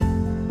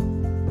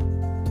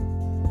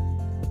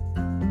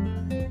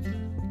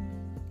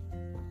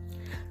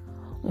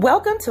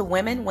Welcome to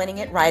Women Winning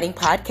at Writing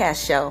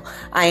podcast show.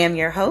 I am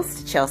your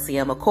host, Chelsea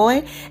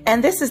McCoy,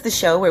 and this is the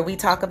show where we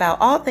talk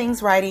about all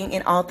things writing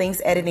and all things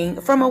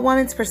editing from a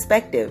woman's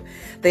perspective.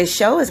 This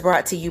show is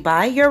brought to you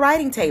by Your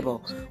Writing Table,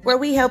 where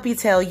we help you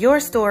tell your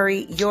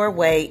story your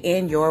way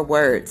in your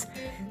words.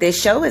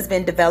 This show has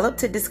been developed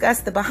to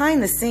discuss the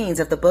behind the scenes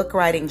of the book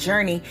writing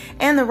journey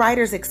and the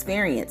writer's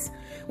experience.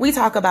 We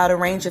talk about a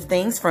range of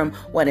things from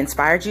what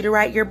inspired you to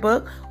write your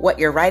book, what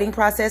your writing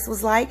process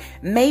was like,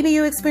 maybe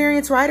you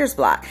experienced writer's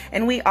block,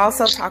 and we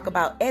also talk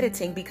about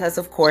editing because,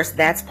 of course,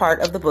 that's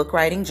part of the book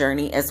writing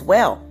journey as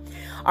well.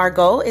 Our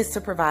goal is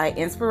to provide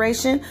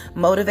inspiration,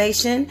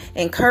 motivation,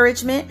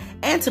 encouragement,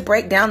 and to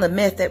break down the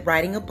myth that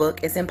writing a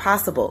book is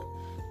impossible.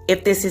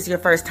 If this is your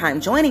first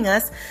time joining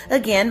us,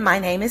 again, my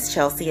name is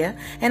Chelsea,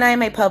 and I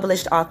am a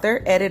published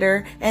author,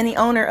 editor, and the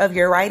owner of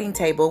Your Writing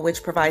Table,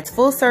 which provides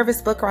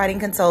full-service book writing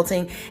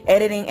consulting,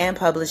 editing, and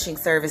publishing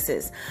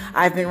services.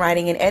 I've been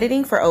writing and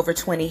editing for over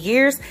 20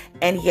 years,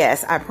 and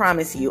yes, I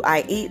promise you,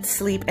 I eat,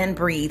 sleep, and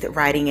breathe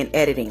writing and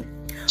editing.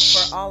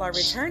 For all our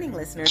returning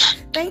listeners,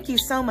 thank you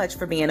so much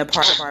for being a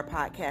part of our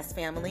podcast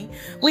family.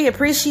 We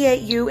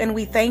appreciate you and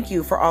we thank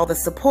you for all the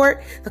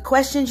support, the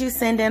questions you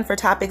send in for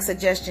topic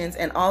suggestions,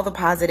 and all the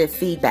positive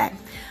feedback.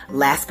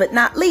 Last but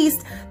not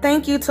least,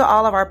 thank you to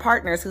all of our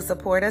partners who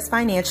support us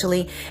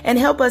financially and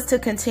help us to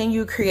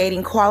continue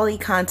creating quality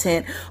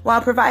content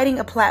while providing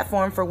a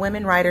platform for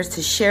women writers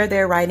to share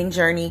their writing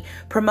journey,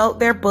 promote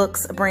their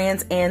books,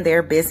 brands, and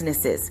their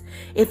businesses.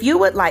 If you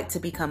would like to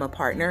become a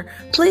partner,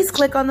 please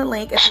click on the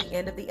link at the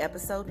end of the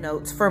episode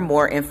notes for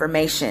more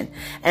information.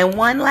 And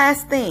one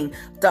last thing,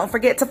 don't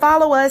forget to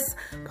follow us.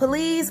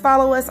 Please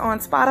follow us on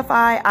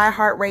Spotify,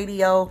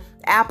 iHeartRadio,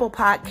 Apple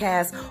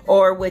Podcasts,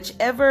 or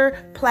whichever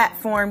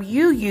platform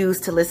you use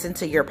to listen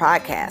to your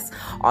podcast.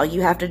 All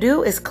you have to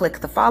do is click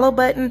the follow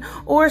button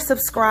or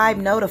subscribe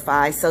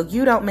notify so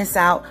you don't miss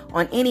out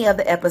on any of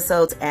the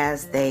episodes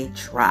as they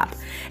drop.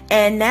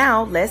 And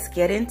now let's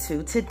get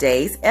into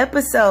today's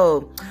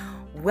episode.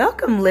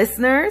 Welcome,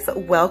 listeners.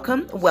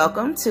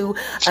 Welcome to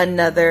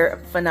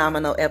another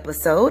phenomenal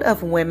episode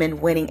of Women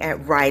Winning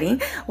at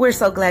Writing. We're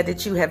so glad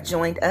that you have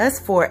joined us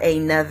for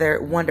another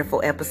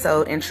wonderful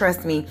episode. And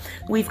trust me,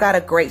 we've got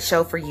a great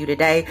show for you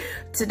today.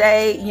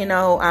 Today,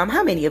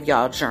 how many of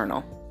y'all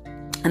journal?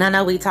 And I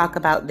know we talk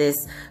about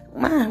this.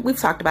 We've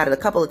talked about it a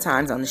couple of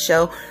times on the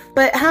show,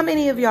 but how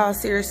many of y'all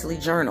seriously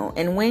journal?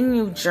 And when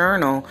you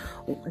journal,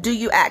 do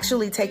you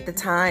actually take the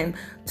time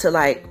to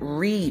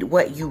read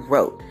what you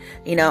wrote?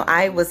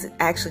 I was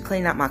actually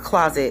cleaning out my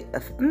closet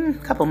a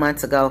couple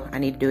months ago. I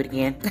need to do it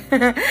again.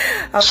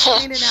 I was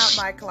cleaning out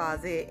my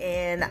closet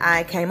and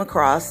I came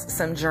across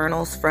some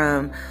journals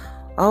from,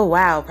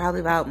 probably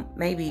about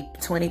maybe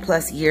 20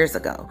 plus years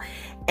ago.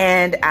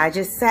 And I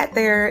just sat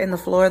there in the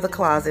floor of the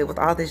closet with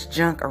all this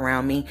junk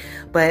around me,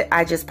 but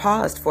I just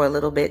paused for a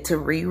little bit to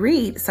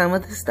reread some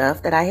of the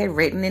stuff that I had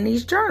written in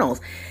these journals.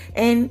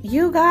 And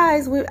you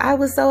guys, I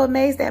was so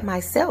amazed at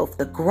myself,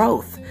 the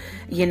growth,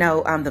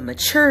 the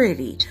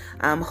maturity,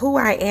 who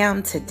I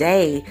am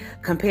today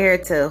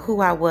compared to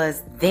who I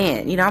was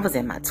then. I was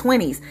in my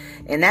 20s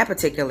in that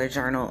particular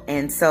journal.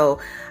 And so,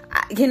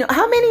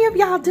 how many of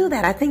y'all do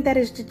that? I think that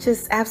is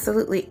just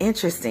absolutely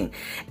interesting.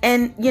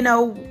 And,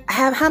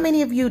 how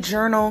many of you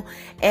journal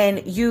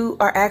and you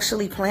are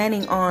actually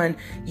planning on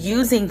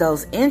using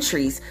those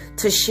entries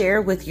to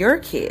share with your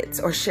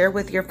kids or share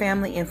with your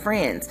family and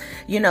friends?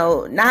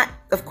 Not,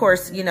 of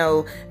course,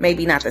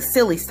 maybe not the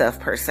silly stuff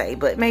per se,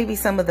 but maybe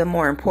some of the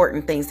more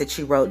important things that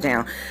you wrote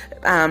down,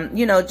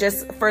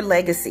 just for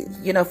legacy,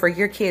 for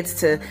your kids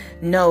to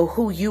know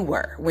who you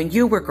were when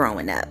you were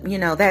growing up,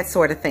 that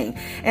sort of thing.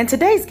 And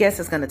today's guest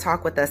is going to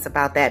talk with us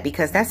about that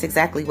because that's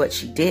exactly what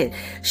she did.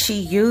 She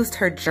used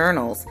her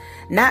journals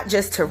not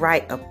just to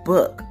write a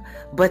book,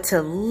 but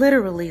to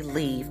literally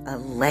leave a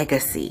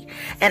legacy.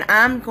 And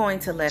I'm going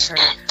to let her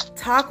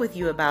talk with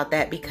you about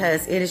that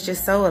because it is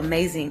just so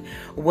amazing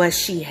what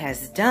she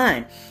has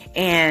done.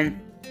 And,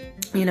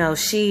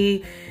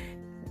 she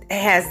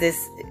has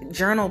this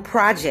journal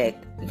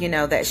project,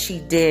 that she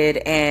did,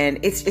 and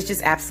it's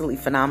just absolutely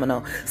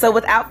phenomenal. So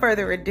without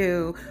further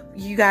ado,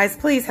 you guys,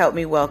 please help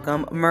me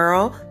welcome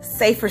Merle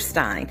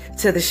Saferstein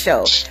to the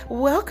show.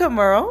 Welcome,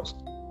 Merle.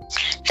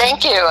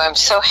 Thank you. I'm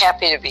so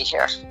happy to be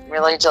here.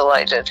 Really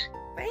delighted.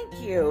 Thank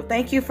you.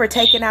 Thank you for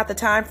taking out the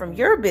time from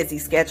your busy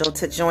schedule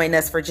to join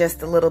us for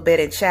just a little bit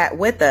and chat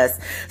with us.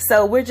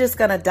 So we're just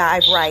going to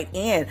dive right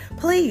in.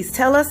 Please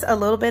tell us a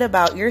little bit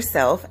about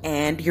yourself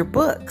and your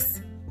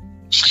books.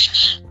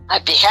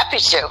 I'd be happy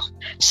to.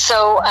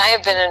 So I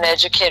have been an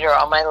educator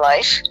all my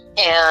life,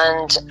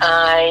 and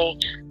I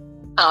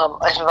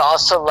have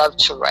also loved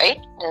to write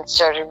and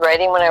started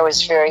writing when I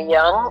was very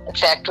young. In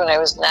fact, when I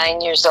was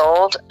 9 years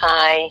old,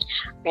 I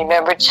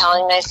remember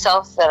telling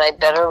myself that I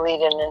better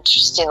lead an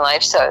interesting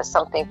life so I have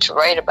something to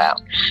write about.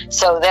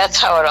 So that's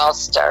how it all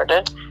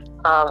started.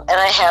 And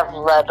I have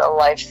led a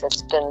life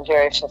that's been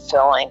very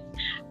fulfilling.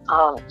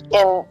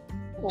 In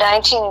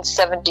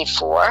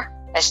 1974,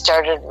 I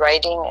started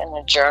writing in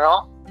a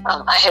journal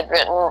I had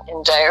written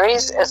in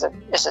diaries as a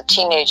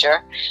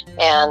teenager,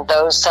 and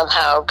those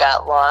somehow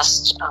got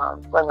lost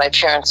when my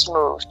parents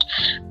moved.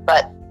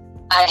 But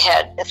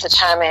at the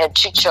time, I had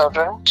two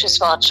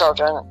small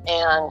children,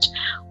 and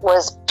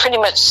was pretty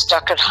much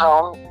stuck at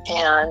home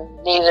and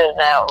needed an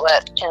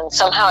outlet. And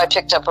somehow I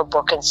picked up a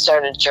book and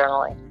started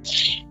journaling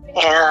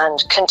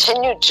and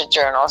continued to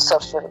journal. So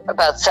for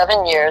about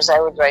 7 years, I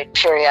would write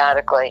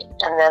periodically.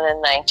 And then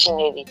in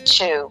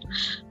 1982,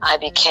 I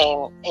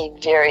became a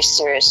very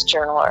serious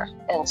journaler.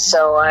 And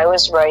so I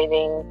was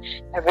writing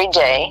every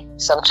day,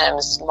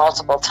 sometimes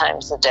multiple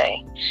times a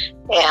day.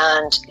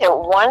 And at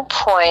one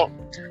point,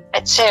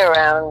 I'd say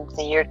around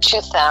the year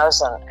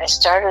 2000, I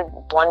started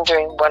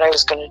wondering what I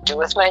was going to do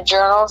with my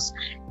journals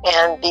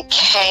and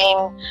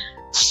became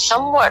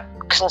somewhat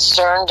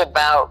concerned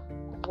about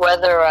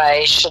whether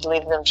I should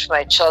leave them to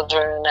my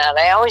children or not.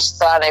 I always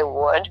thought I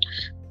would,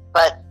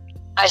 but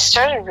I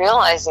started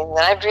realizing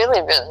that I've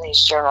really written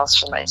these journals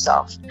for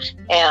myself,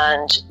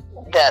 and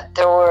that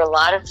there were a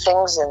lot of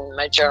things in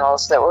my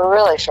journals that were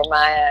really for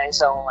my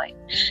eyes only.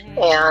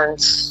 And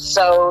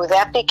so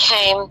that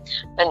became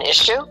an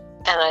issue.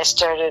 And I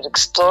started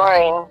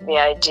exploring the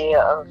idea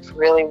of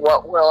really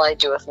what will I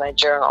do with my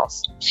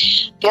journals.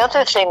 The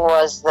other thing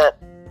was that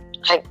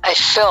I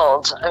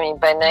filled,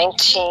 by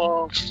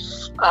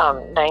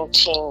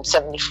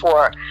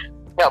 1974,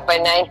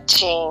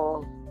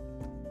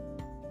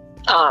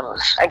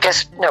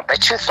 by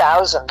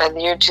 2000, by the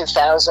year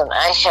 2000,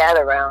 I had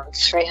around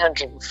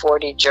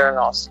 340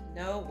 journals.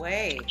 No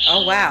way.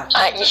 Oh, wow.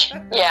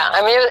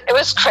 It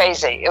was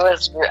crazy.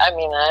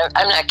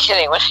 I'm not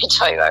kidding when I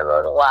tell you I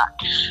wrote a lot.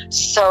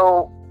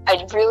 So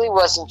I really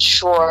wasn't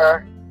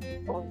sure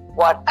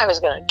what I was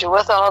going to do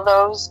with all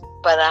those,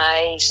 but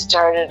I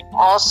started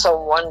also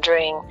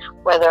wondering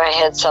whether I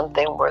had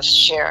something worth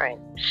sharing.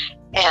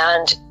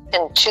 And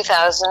in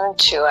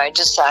 2002, I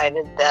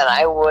decided that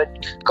I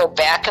would go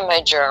back in my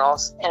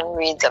journals and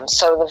read them.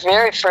 So the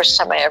very first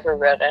time I ever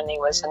read any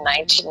was in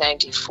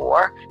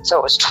 1994. So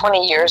it was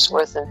 20 years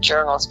worth of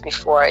journals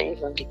before I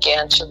even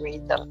began to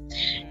read them.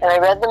 And I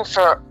read them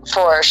for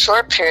a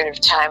short period of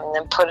time and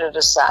then put it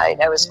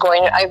aside. I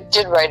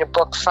did write a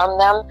book from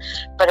them,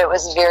 but it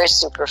was very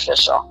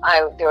superficial.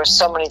 There were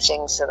so many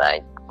things that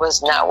I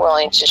was not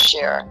willing to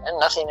share, and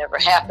nothing ever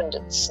happened.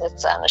 It's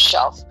on a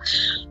shelf.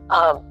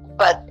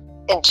 But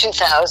in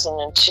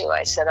 2002,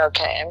 I said,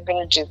 okay, I'm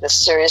going to do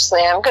this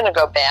seriously. I'm going to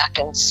go back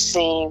and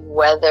see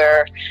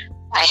whether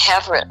I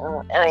have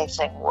written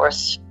anything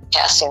worth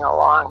passing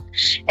along.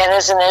 And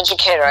as an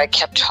educator, I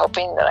kept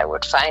hoping that I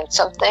would find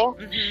something.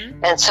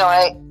 Mm-hmm. And so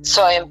I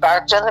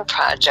embarked on the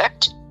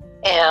project,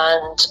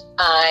 and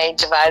I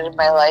divided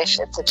my life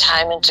at the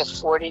time into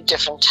 40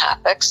 different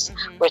topics,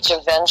 mm-hmm. which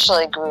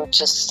eventually grew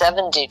to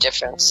 70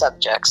 different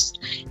subjects.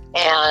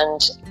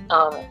 And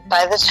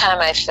by the time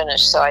I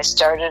finished, so I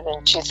started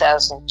in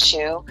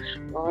 2002,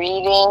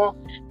 reading,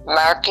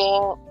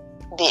 marking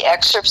the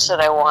excerpts that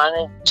I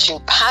wanted to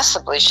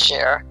possibly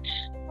share,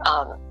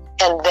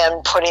 and then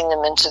putting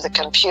them into the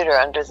computer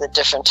under the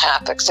different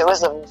topics. It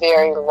was a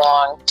very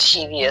long,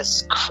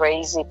 tedious,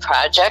 crazy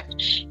project.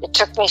 It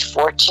took me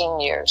 14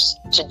 years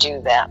to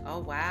do that. Oh,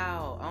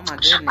 wow. Oh, my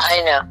goodness.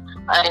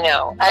 I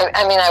know.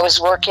 I was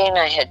working.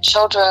 I had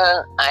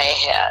children. I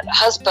had a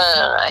husband.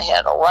 I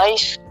had a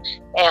life.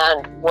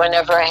 And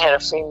whenever I had a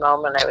free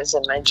moment, I was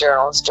in my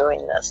journals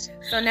doing this.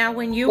 So now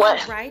when you were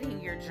writing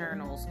your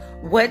journals,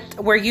 what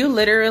were you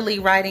literally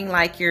writing,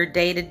 like your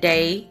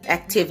day-to-day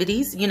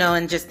activities,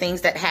 and just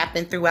things that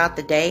happen throughout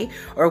the day?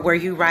 Or were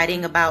you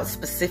writing about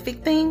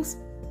specific things?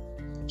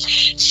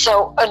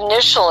 So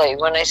initially,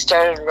 when I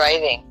started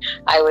writing,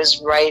 I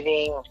was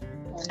writing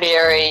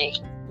very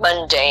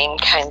mundane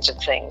kinds of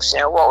things.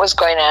 What was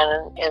going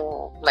on in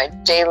my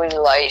daily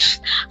life,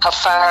 how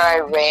far I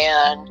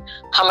ran,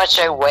 how much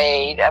I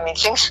weighed.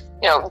 Things,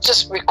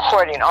 just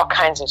recording all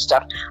kinds of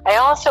stuff. I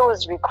also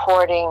was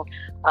recording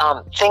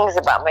things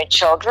about my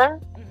children,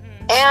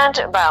 mm-hmm. and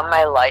about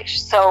my life.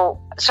 So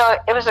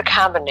it was a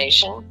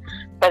combination,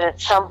 but at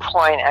some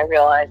point I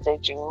realized I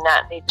do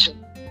not need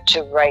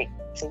to write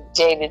the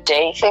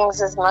day-to-day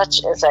things as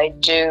much as I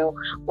do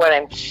what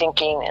I'm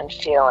thinking and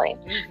feeling.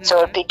 Mm-hmm.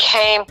 So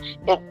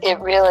it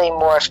really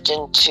morphed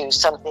into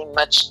something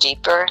much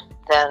deeper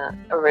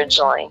than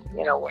originally,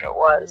 what it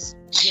was.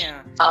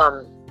 Yeah.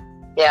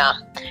 Yeah.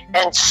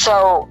 And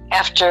so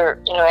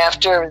after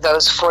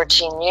those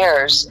 14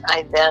 years,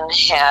 I then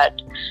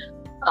had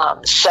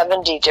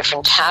 70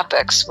 different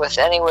topics with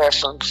anywhere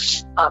from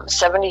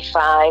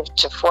 75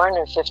 to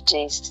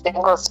 450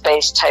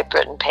 single-space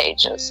typewritten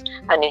pages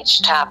on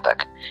each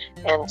topic.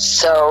 And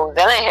so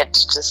then I had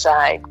to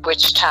decide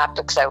which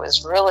topics I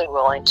was really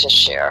willing to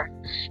share.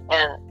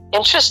 And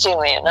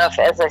interestingly enough,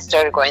 as I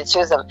started going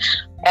through them,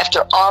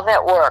 after all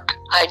that work,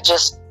 I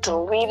just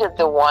deleted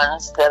the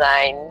ones that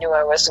I knew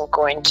I wasn't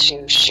going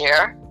to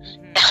share.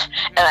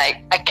 And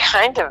I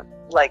kind of,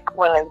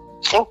 when I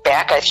think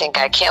back, I think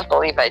I can't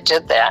believe I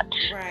did that.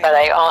 Right. But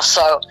I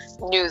also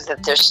knew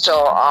that they're still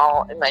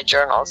all in my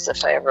journals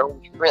if I ever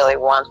really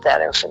want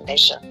that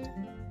information.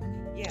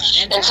 Yeah,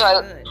 and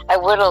so I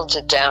whittled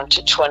it down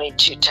to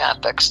 22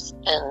 topics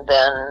and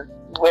then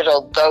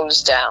whittled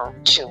those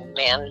down to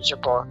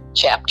manageable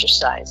chapter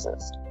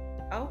sizes.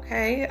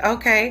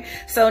 Okay.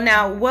 So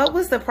now, what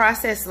was the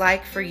process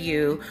like for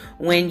you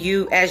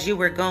as you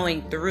were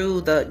going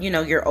through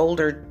your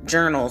older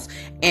journals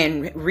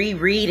and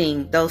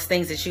rereading those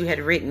things that you had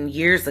written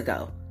years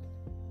ago?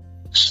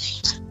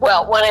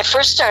 Well, when I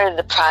first started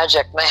the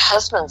project, my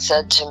husband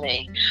said to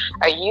me,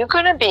 "Are you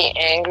going to be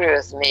angry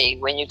with me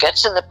when you get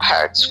to the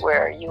parts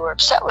where you were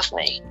upset with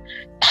me?"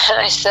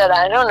 And I said,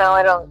 "I don't know.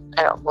 I don't,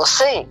 we'll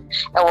see."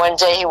 And one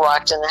day he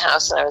walked in the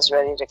house and I was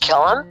ready to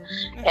kill him.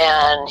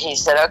 And he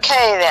said,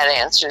 "Okay, that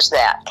answers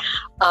that."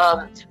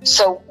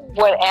 So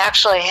what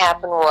actually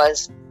happened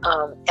was,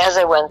 as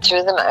I went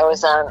through them, I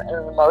was on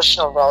an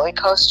emotional roller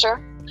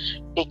coaster,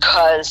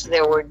 because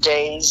there were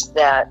days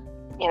that,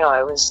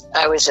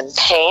 I was in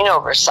pain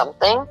over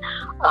something,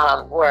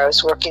 where I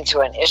was working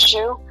through an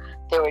issue.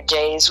 There were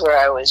days where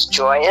I was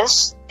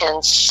joyous.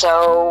 And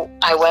so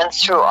I went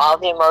through all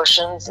the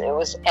emotions. It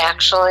was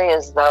actually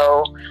as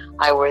though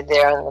I were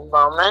there in the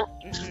moment.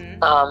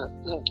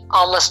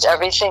 Almost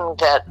everything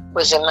that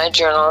was in my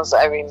journals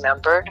I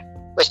remembered,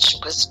 which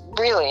was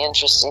really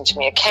interesting to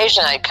me.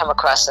 Occasionally I'd come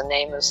across the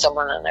name of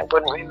someone and I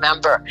wouldn't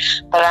remember.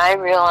 But I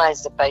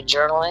realized that by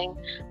journaling,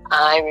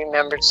 I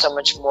remembered so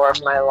much more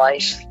of my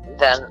life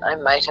than I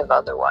might have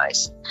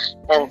otherwise.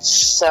 And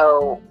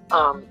so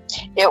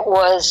it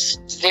was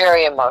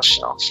very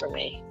emotional for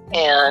me,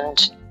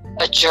 and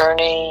a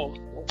journey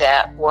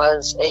that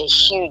was a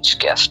huge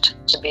gift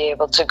to be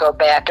able to go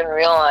back and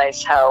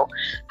realize how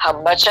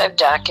much I've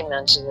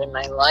documented in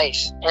my life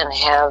and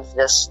have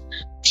this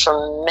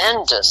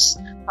tremendous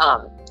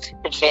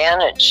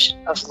advantage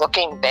of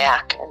looking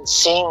back and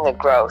seeing the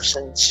growth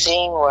and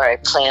seeing where I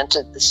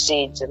planted the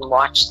seeds and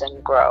watched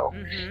them grow.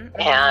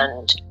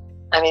 And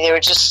there were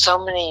just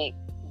so many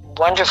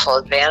wonderful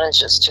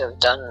advantages to have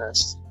done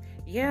this.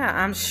 Yeah,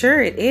 I'm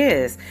sure it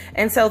is.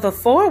 And so the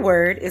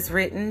foreword is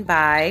written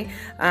by,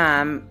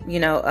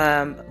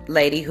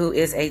 lady who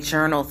is a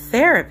journal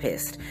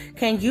therapist.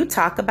 Can you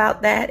talk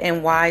about that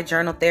and why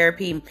journal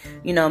therapy,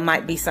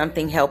 might be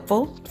something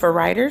helpful for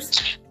writers?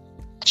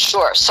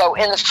 Sure. So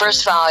in the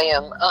first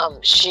volume,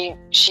 she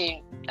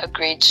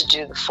agreed to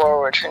do the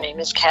foreword. Her name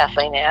is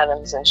Kathleen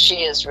Adams, and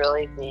she is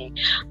really the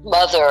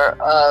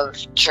mother of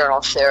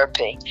journal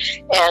therapy.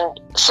 And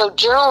so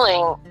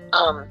journaling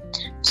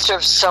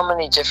serves so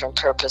many different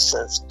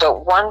purposes,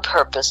 but one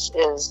purpose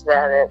is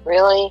that it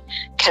really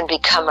can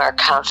become our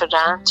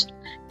confidant,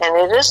 and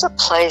it is a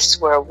place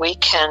where we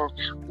can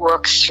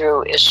work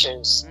through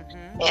issues.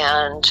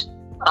 And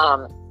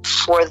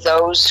for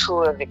those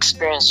who have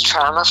experienced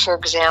trauma, for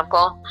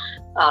example,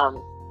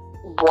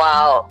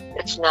 while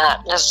it's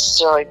not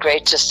necessarily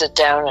great to sit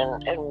down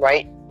and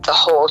write the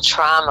whole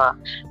trauma,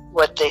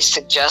 what they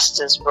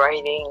suggest is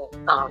writing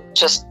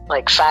just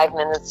like 5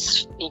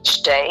 minutes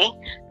each day,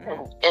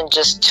 and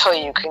just till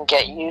you can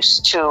get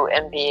used to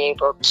and be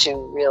able to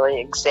really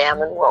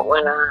examine what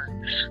went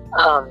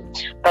on.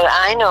 But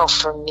I know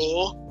for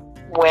me,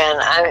 when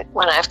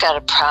I've got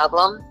a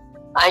problem,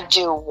 I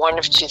do one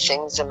of two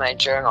things in my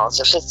journals.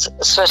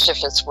 Especially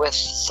if it's with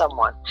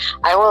someone,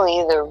 I will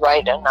either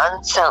write an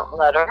unsent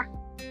letter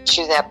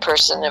to that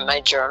person in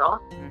my journal,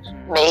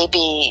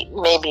 maybe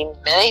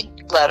many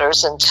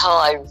letters, until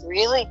I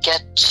really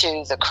get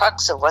to the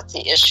crux of what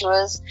the issue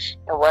is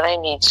and what I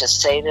need to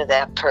say to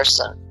that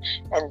person,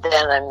 and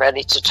then I'm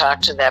ready to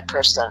talk to that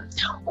person.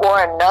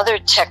 Or another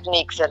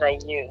technique that I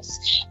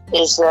use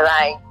is that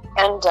I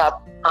end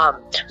up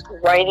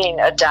writing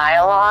a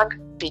dialogue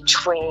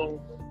between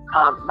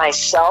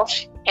myself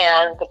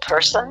and the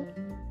person.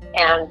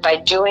 And by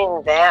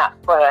doing that,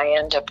 what I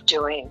end up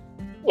doing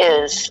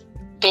is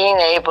being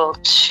able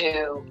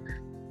to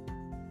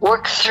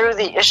work through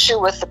the issue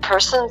with the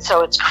person.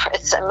 So it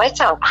might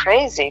sound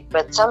crazy,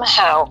 but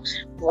somehow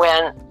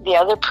when the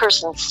other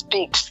person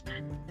speaks,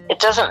 it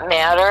doesn't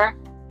matter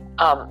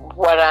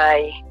what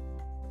I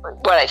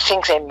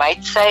think they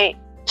might say.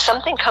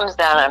 Something comes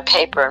down on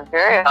paper, and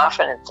very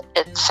often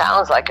it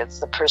sounds like it's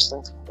the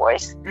person's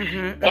voice.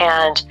 And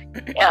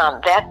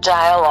that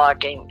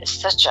dialoguing is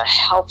such a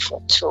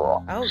helpful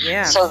tool. Oh,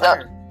 yeah.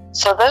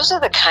 So those are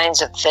the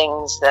kinds of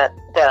things that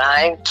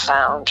I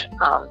found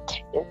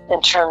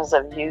in terms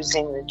of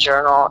using the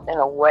journal in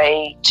a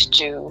way to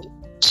do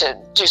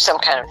some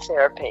kind of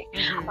therapy.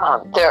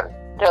 There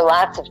are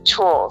lots of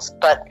tools,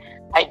 but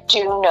I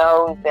do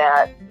know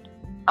that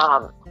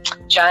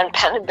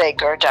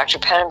Dr.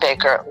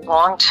 Pennebaker, a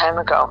long time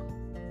ago,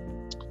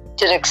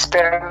 did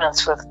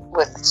experiments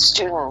with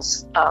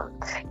students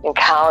in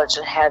college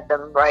and had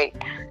them write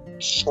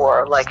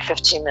for like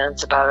 15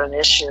 minutes about an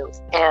issue.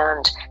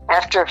 And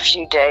after a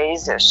few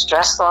days, their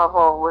stress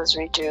level was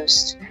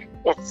reduced.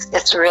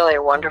 It's really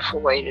a wonderful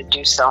way to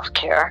do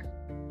self-care.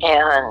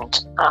 And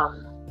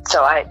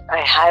so I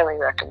highly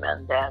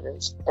recommend that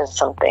as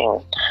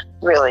something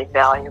really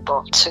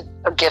valuable, to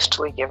a gift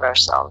we give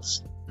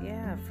ourselves.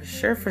 Yeah,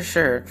 for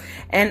sure.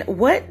 And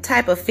what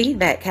type of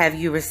feedback have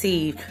you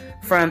received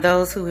from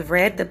those who have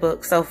read the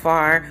book so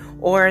far,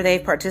 or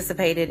they've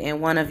participated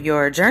in one of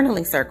your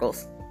journaling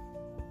circles?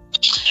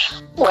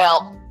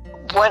 Well,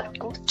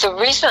 the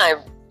reason I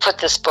put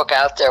this book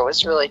out there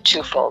was really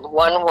twofold.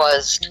 One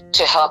was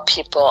to help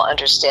people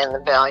understand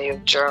the value of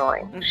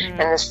journaling.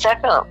 And the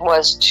second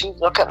was to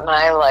look at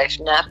my life,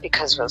 not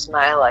because it was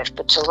my life,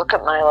 but to look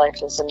at my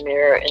life as a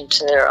mirror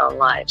into their own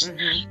lives.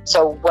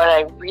 So what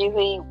I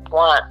really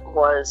want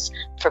was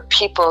for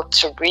people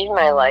to read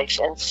my life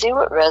and see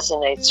what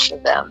resonates for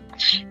them.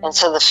 And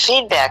so the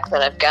feedback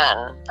that I've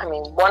gotten, I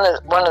mean, one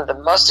of the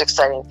most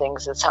exciting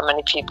things is how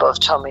many people have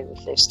told me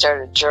that they've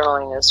started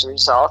journaling as a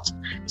result.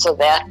 So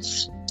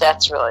that's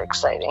really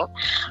exciting.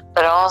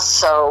 But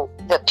also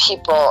that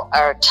people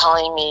are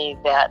telling me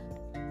that,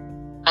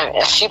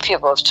 a few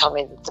people have told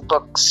me that the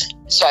books,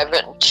 so I've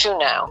written 2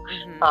 now,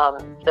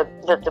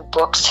 that the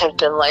books have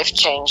been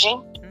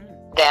life-changing,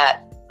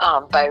 that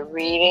by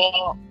reading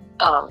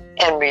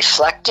and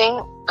reflecting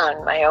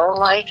on my own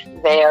life,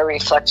 they are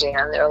reflecting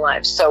on their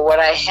lives. So what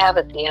I have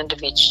at the end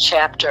of each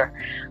chapter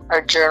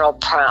are journal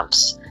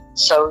prompts,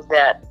 so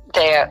that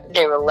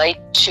they relate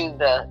to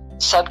the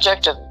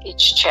subject of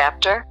each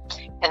chapter,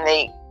 and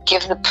they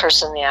give the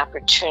person the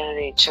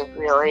opportunity to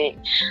really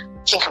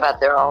think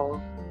about their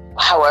own,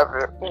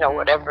 however,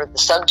 whatever the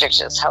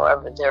subject is,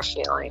 however they're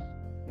feeling.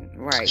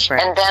 Right.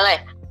 And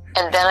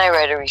then I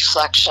write a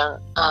reflection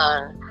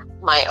on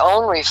my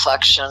own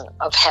reflection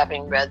of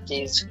having read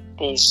these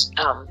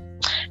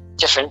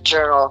different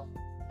journal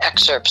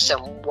excerpts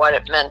and what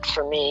it meant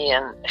for me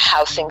and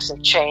how things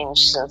have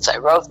changed since I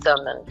wrote them.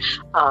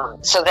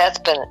 And so that's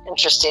been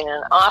interesting.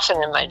 And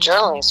often in my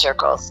journaling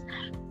circles,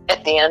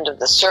 at the end of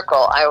the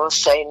circle, I will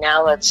say,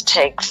 now let's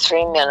take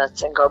 3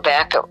 minutes and go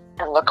back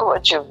and look at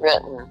what you've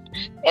written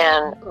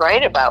and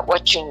write about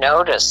what you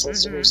notice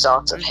as a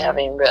result of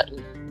having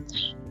written.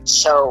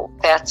 So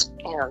that's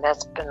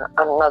been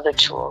another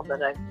tool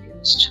that I've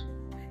used.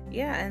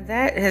 Yeah,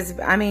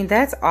 and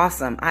that's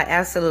awesome. I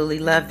absolutely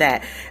love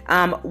that.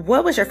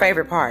 What was your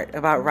favorite part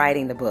about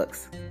writing the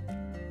books?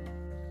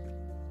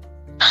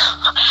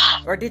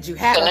 Or did you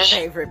have a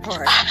favorite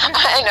part?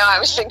 I know, I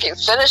was thinking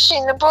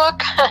finishing the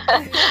book.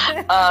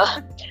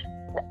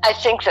 I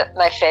think that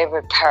my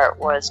favorite part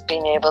was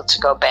being able to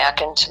go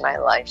back into my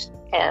life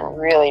and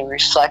really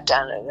reflect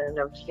on it in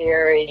a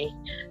very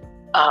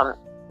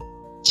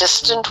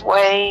distant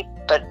way,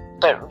 but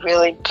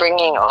really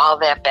bringing all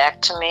that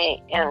back to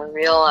me and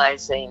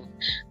realizing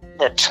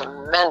the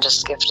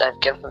tremendous gift I've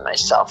given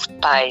myself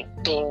by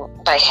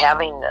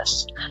having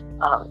this.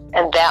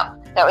 And that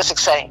was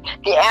exciting.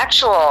 The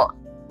actual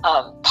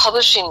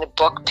publishing the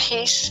book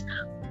piece,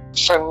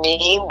 for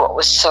me, what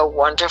was so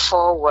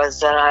wonderful was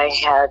that I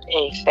had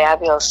a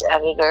fabulous a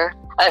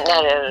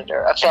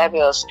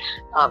fabulous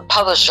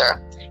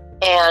publisher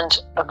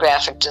and a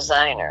graphic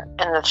designer.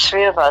 And the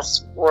 3 of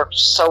us worked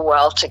so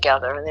well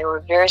together, and they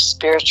were very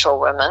spiritual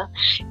women,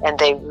 and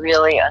they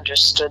really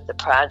understood the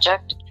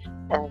project.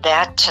 And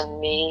that, to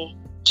me,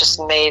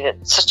 just made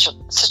it such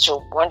a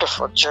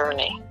wonderful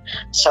journey.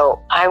 So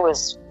I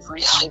was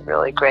really,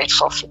 really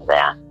grateful for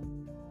that.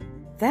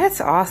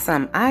 That's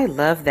awesome. I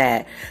love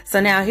that.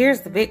 So now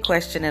here's the big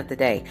question of the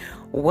day.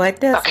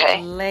 What does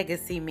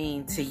legacy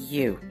mean to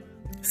you?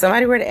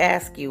 Somebody were to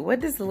ask you, what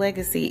does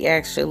legacy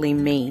actually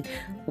mean?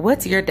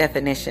 What's your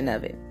definition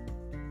of it?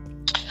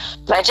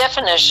 My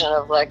definition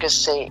of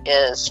legacy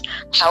is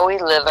how we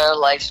live our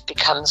life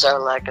becomes our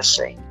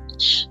legacy.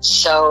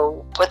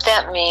 So what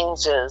that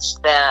means is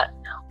that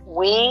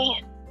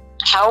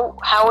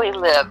how we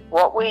live,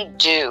 what we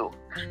do,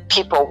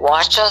 people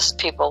watch us,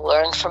 people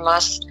learn from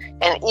us,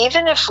 and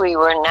even if we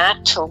were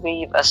not to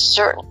leave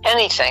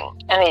any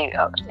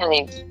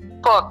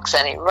books,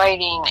 any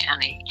writing,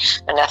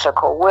 an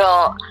ethical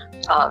will,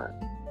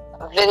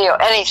 video,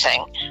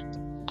 anything,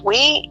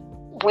 we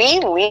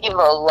leave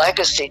a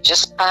legacy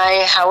just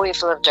by how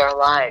we've lived our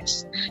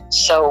lives.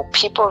 So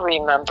people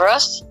remember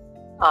us.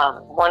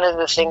 One of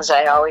the things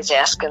I always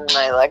ask in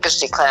my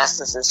legacy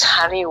classes is,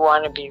 how do you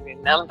want to be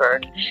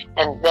remembered?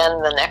 And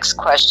then the next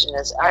question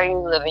is, are you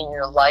living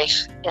your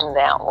life in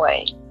that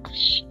way?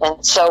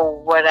 And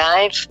so what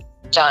I've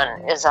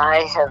done is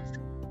I have,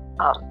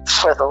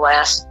 for the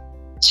last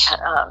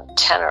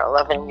 10 or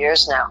 11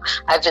 years now,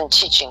 I've been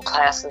teaching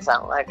classes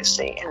on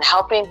legacy and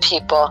helping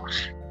people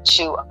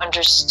to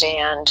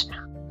understand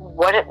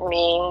what it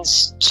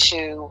means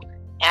to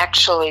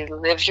actually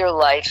live your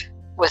life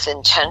with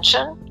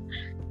intention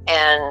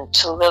and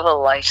to live a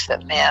life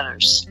that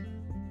matters,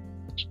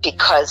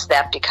 because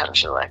that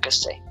becomes your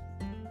legacy.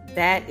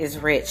 That is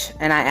rich,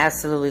 and I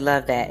absolutely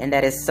love that, and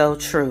that is so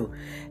true.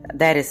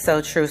 That is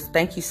so true.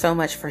 Thank you so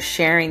much for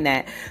sharing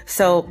that.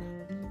 So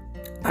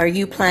are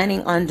you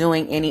planning on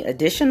doing any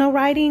additional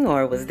writing,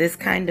 or was this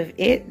kind of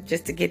it,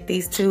 just to get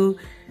these 2,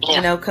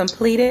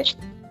 completed?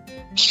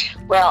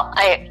 Well,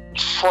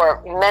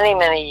 for many,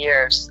 many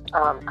years,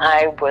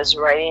 I was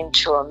writing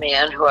to a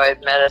man who I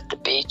had met at the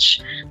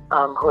beach,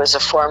 who was a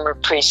former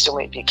priest, and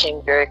we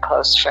became very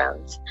close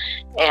friends.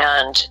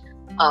 And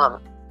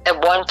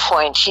at one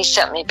point, he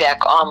sent me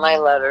back all my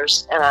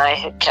letters, and I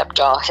had kept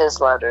all his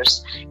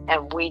letters,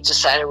 and we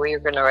decided we were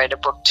going to write a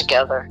book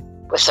together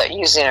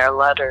using our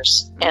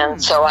letters.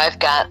 And so I've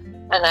got,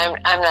 and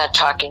I'm not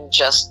talking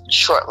just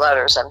short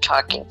letters, I'm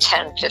talking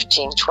 10,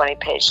 15,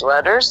 20-page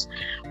letters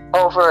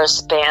over a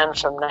span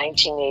from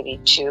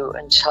 1982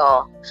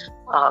 until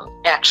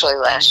actually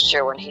last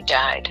year when he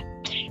died.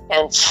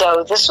 And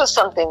so this was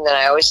something that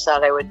I always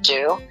thought I would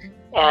do.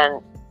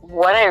 And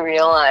what I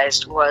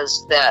realized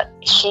was that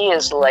he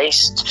is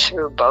laced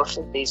through both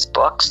of these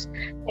books.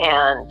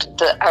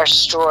 And our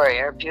story,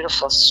 our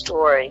beautiful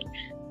story,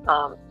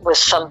 was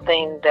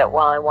something that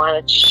while I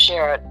wanted to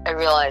share it, I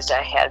realized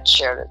I had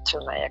shared it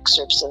through my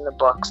excerpts in the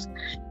books.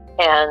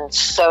 And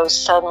so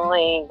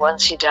suddenly,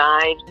 once he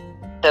died,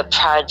 the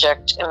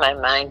project in my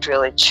mind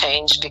really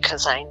changed,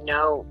 because I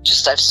know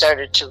I've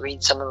started to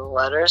read some of the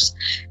letters,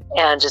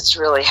 and it's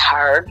really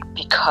hard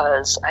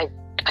because I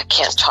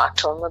can't talk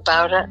to him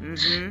about it.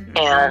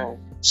 And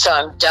so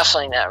I'm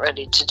definitely not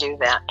ready to do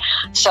that.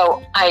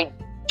 So I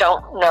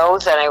don't know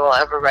that I will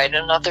ever write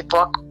another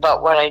book,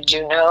 but what I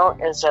do know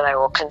is that I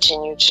will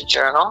continue to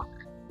journal.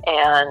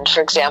 And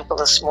for example,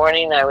 this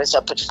morning I was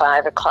up at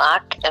 5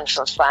 o'clock, and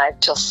from 5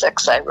 till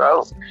 6 I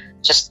wrote,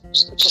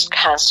 just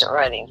constant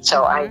writing.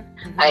 So I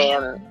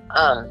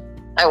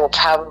will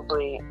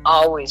probably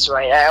always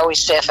write. I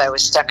always say if I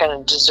was stuck on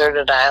a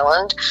deserted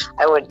island,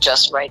 I would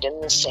just write in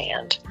the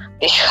sand,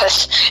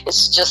 because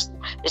it's just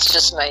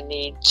my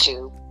need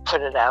to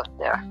put it out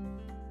there,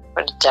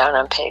 put it down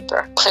on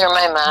paper, clear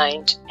my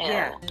mind,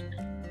 and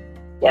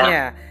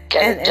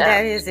and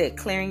that is it,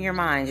 clearing your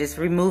mind, just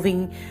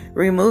removing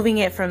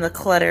it from the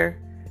clutter,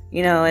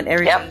 and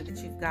everything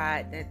that you've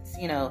got that's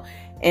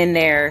in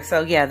there.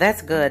 So yeah,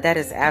 that's good. That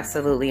is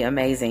absolutely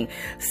amazing.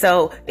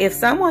 So if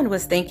someone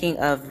was thinking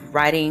of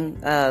writing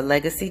a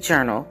legacy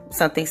journal,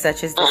 something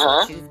such as this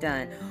that you've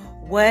done,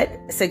 what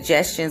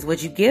suggestions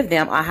would you give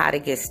them on how to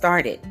get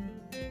started?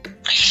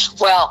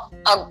 Well,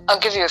 I'll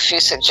give you a few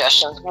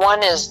suggestions.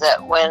 One is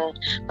that when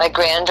my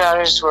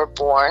granddaughters were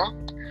born,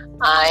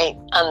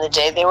 on the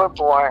day they were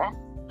born,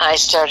 I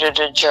started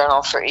a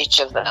journal for each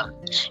of them.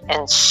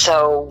 And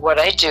so what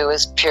I do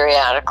is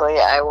periodically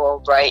I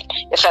will write,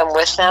 if I'm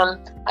with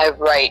them, I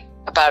write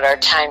about our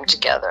time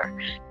together.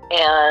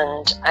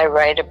 And I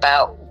write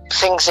about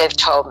things they've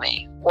told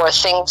me, or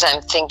things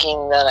I'm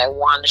thinking that I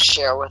want to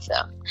share with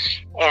them.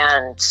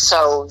 And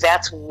so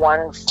that's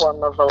one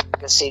form of a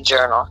legacy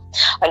journal.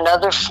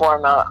 Another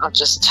form, I'll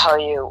just tell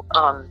you,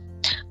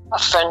 a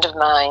friend of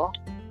mine,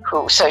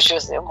 she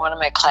was in one of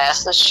my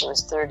classes. She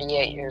was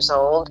 38 years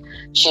old.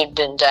 She had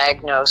been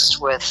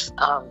diagnosed with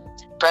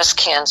breast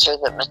cancer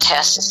that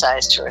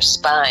metastasized to her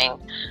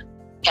spine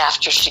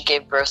after she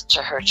gave birth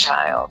to her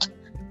child.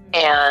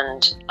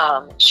 And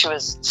she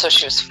was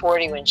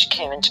 40 when she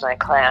came into my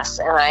class,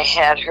 and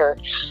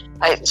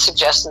I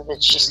suggested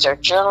that she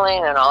start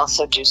journaling and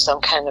also do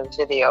some kind of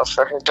video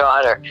for her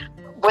daughter,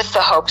 with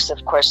the hopes,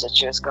 of course, that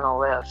she was going to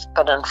live.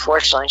 But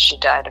unfortunately, she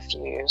died a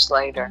few years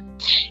later.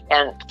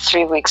 And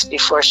 3 weeks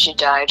before she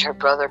died, her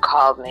brother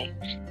called me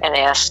and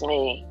asked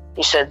me,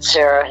 he said,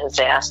 "Sarah has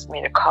asked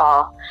me to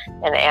call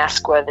and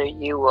ask whether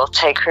you will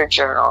take her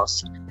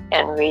journals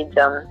and read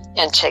them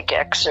and take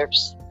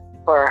excerpts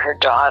for her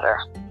daughter,"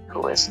 who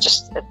was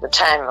just at the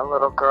time a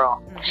little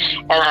girl.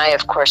 And I,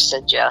 of course,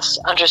 said yes,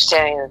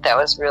 understanding that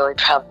was really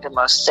probably the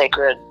most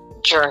sacred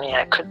journey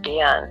I could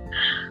be on.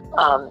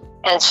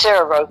 And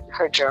Sarah wrote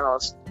her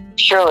journals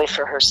purely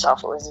for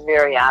herself. It was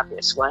very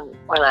obvious when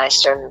I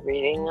started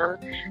reading them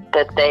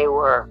that they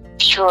were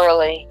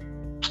purely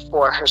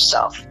for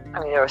herself. I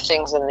mean, there were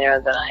things in there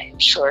that I am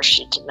sure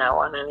she did not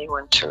want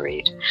anyone to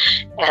read.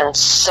 And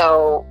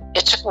so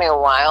it took me a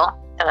while,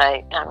 and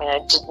I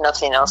did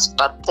nothing else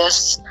but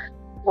this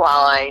while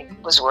I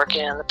was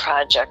working on the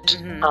project,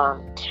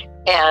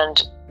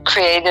 and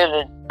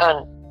created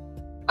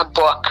a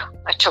book.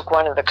 I took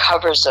one of the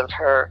covers of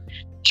her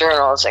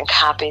journals and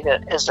copied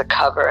it as the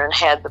cover and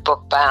had the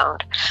book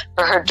bound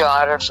for her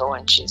daughter for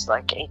when she's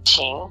like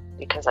 18,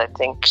 because I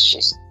think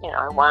she's,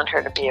 I want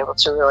her to be able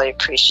to really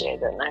appreciate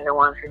it, and I don't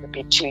want her to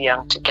be too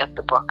young to get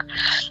the book.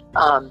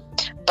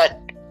 But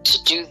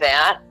to do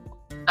that,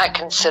 I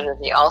consider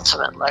the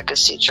ultimate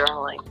legacy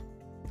journaling.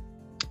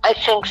 I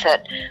think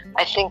that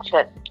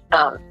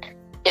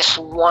if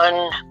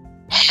one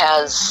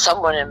has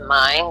someone in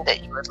mind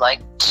that you would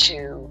like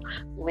to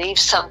leave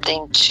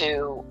something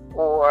to,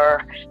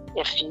 or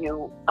if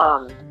you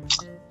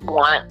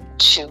want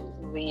to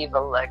leave a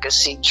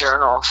legacy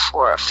journal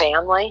for a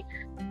family,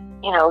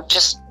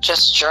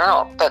 just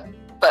journal,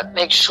 but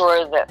make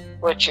sure that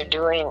what you're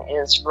doing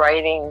is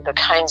writing the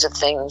kinds of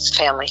things,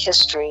 family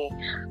history,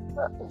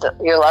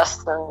 your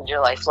lessons, your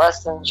life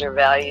lessons, your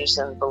values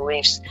and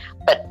beliefs,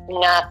 but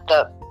not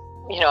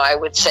I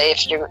would say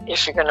if you're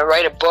going to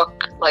write a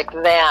book like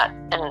that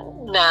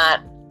and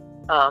not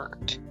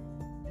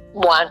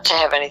want to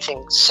have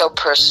anything so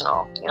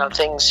personal,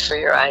 things for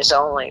your eyes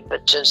only,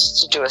 but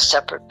just to do a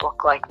separate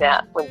book like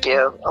that would be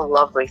a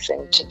lovely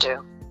thing to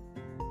do.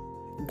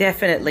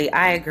 Definitely.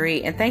 I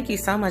agree. And thank you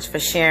so much for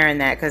sharing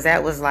that, because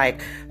that was like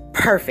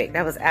perfect.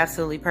 That was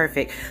absolutely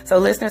perfect. So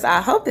listeners,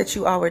 I hope that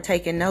you all were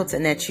taking notes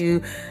and that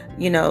you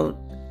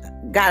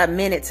got a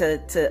minute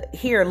to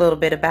hear a little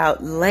bit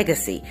about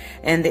legacy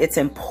and its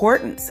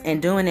importance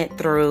and doing it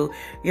through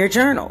your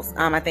journals.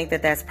 I think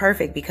that that's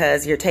perfect,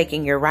 because you're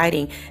taking your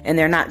writing and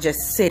they're not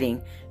just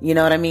sitting. You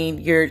know what I mean?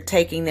 You're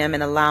taking them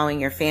and allowing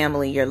your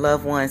family, your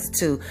loved ones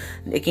to,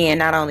 again,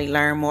 not only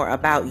learn more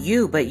about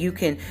you, but you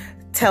can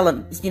tell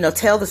them,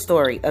 tell the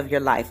story of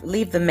your life,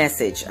 leave the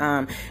message,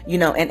 and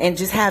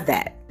just have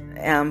that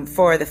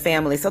for the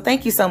family. So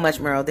thank you so much,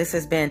 Merle. This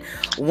has been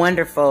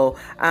wonderful.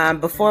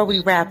 Before we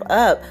wrap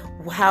up,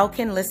 how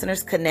can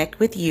listeners connect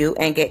with you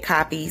and get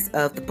copies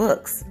of the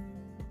books?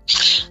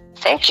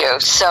 Thank you.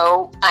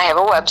 So I have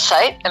a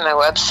website, and my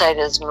website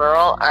is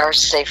Merle R.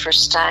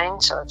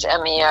 Saferstein. So it's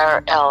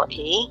MERLE.com.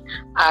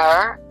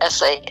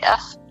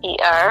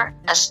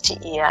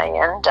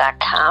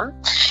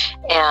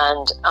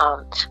 And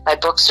my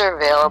books are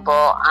available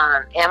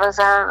on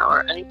Amazon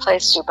or any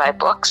place you buy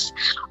books.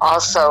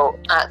 Also,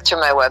 through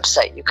my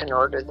website, you can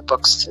order the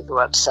books through the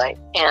website.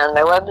 And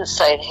my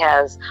website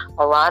has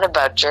a lot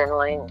about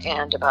journaling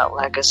and about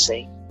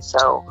legacy.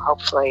 So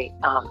hopefully,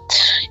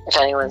 if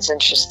anyone's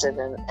interested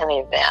in any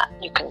of that,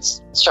 you can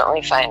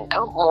certainly find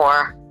out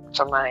more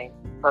from my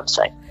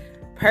website.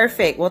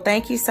 Perfect. Well,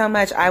 thank you so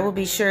much. I will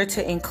be sure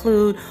to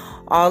include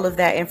all of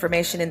that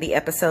information in the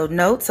episode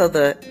notes so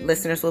the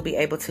listeners will be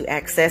able to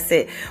access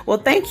it. Well,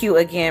 thank you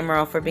again,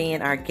 Merle, for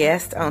being our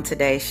guest on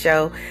today's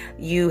show.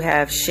 You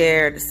have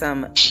shared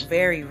some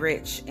very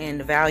rich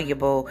and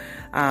valuable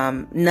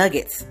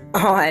nuggets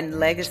on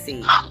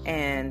legacy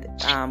and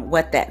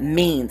what that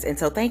means. And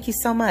so thank you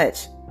so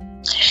much.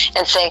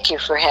 And thank you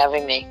for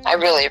having me. I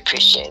really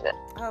appreciate it.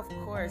 Of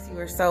course, you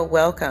are so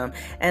welcome.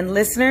 And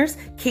listeners,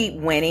 keep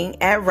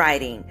winning at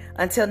writing.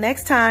 Until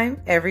next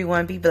time,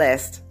 everyone be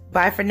blessed.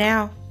 Bye for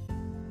now.